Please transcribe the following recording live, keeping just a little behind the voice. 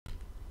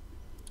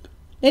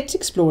Let's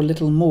explore a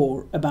little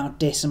more about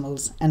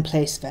decimals and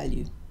place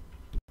value.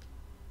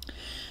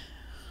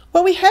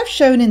 What we have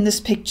shown in this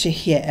picture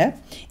here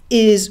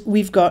is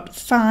we've got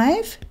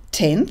 5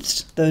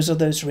 tenths, those are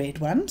those red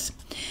ones,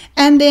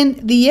 and then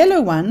the yellow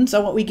ones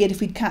are what we get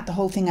if we cut the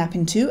whole thing up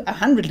into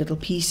 100 little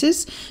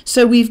pieces.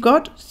 So we've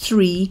got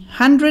 3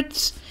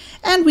 hundredths,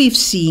 and we've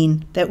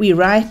seen that we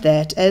write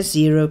that as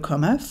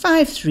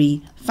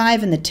 0,53,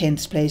 5 in the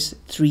tenths place,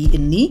 3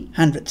 in the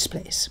hundredths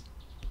place.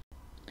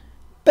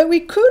 But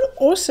we could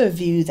also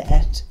view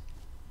that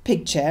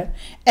picture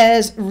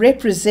as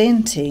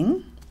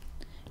representing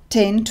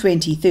 10,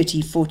 20,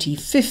 30, 40,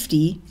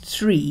 50,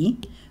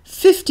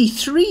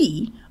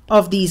 53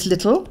 of these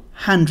little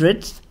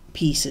hundredth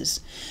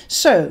pieces.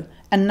 So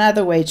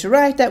another way to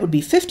write that would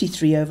be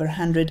 53 over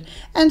 100,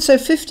 and so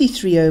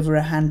 53 over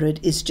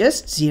 100 is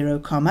just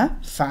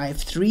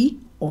 0,53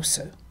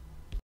 also.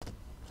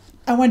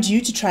 I want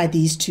you to try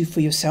these two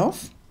for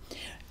yourself.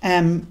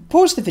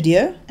 Pause the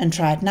video and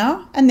try it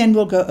now, and then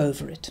we'll go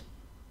over it.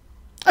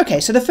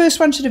 Okay, so the first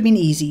one should have been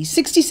easy.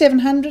 67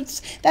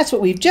 hundredths, that's what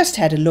we've just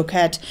had a look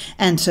at,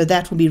 and so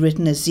that will be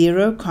written as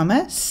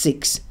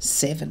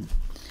 0,67.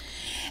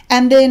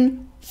 And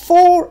then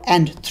 4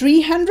 and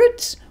 3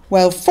 hundredths,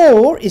 well,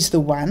 4 is the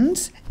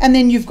ones, and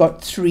then you've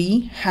got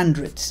 3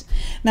 hundredths.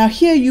 Now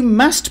here you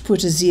must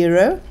put a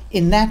 0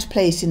 in that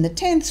place, in the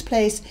tenths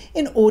place,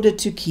 in order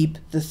to keep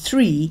the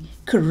 3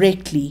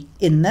 correctly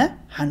in the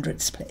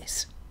hundredths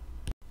place.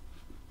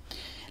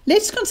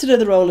 Let's consider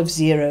the role of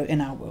 0 in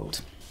our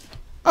world.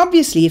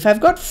 Obviously, if I've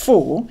got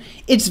 4,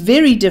 it's a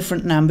very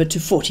different number to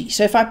 40.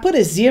 So if I put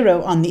a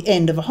 0 on the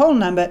end of a whole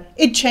number,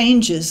 it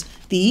changes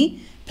the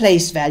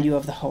place value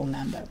of the whole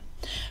number.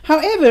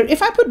 However,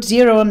 if I put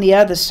 0 on the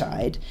other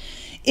side,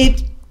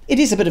 it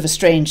is a bit of a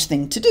strange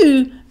thing to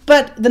do,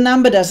 but the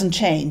number doesn't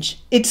change.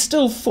 It's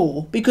still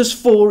 4, because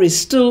 4 is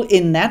still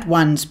in that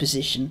ones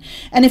position.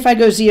 And if I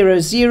go 0,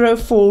 0,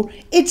 4,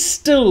 it's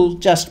still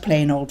just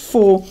plain old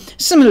 4.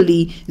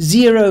 Similarly,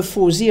 0,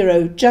 4,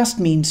 0 just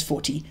means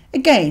 40.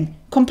 Again,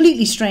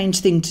 completely strange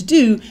thing to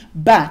do,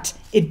 but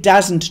it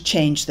doesn't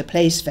change the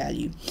place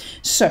value.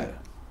 So,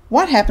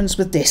 what happens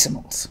with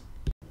decimals?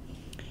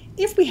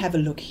 If we have a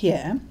look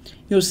here,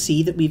 you'll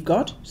see that we've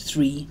got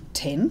 3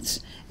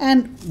 tenths,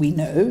 and we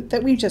know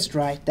that we just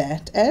write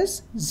that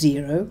as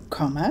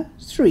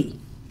 0,3.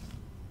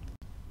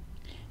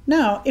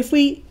 Now, if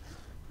we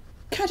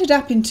cut it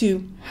up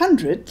into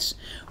hundredths,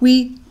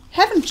 we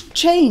haven't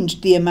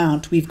changed the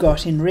amount we've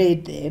got in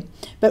red there,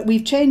 but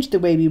we've changed the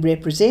way we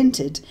represent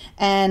it,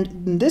 and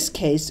in this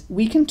case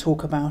we can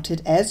talk about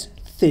it as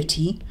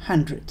 30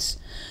 hundredths.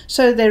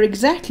 So they're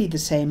exactly the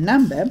same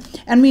number,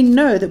 and we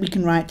know that we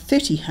can write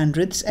 30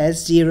 hundredths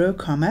as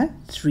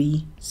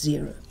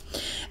 0,30.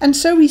 And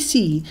so we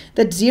see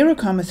that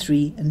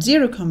 0,3 and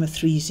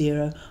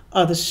 0,30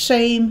 are the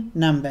same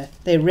number.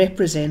 They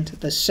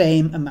represent the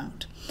same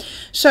amount.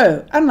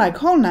 So, unlike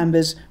whole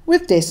numbers,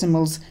 with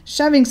decimals,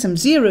 shoving some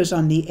zeros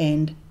on the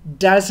end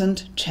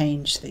doesn't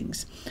change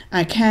things.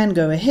 I can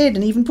go ahead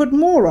and even put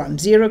more on,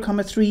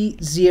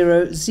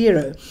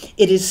 0,300.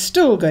 It is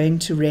still going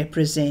to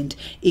represent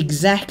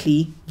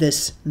exactly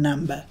this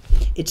number.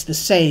 It's the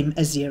same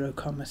as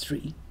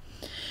 0,3.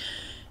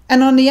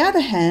 And on the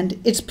other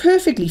hand, it's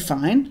perfectly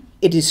fine,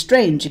 it is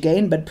strange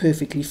again, but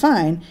perfectly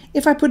fine,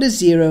 if I put a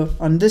 0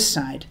 on this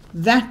side.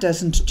 That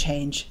doesn't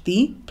change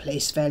the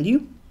place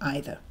value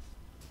either.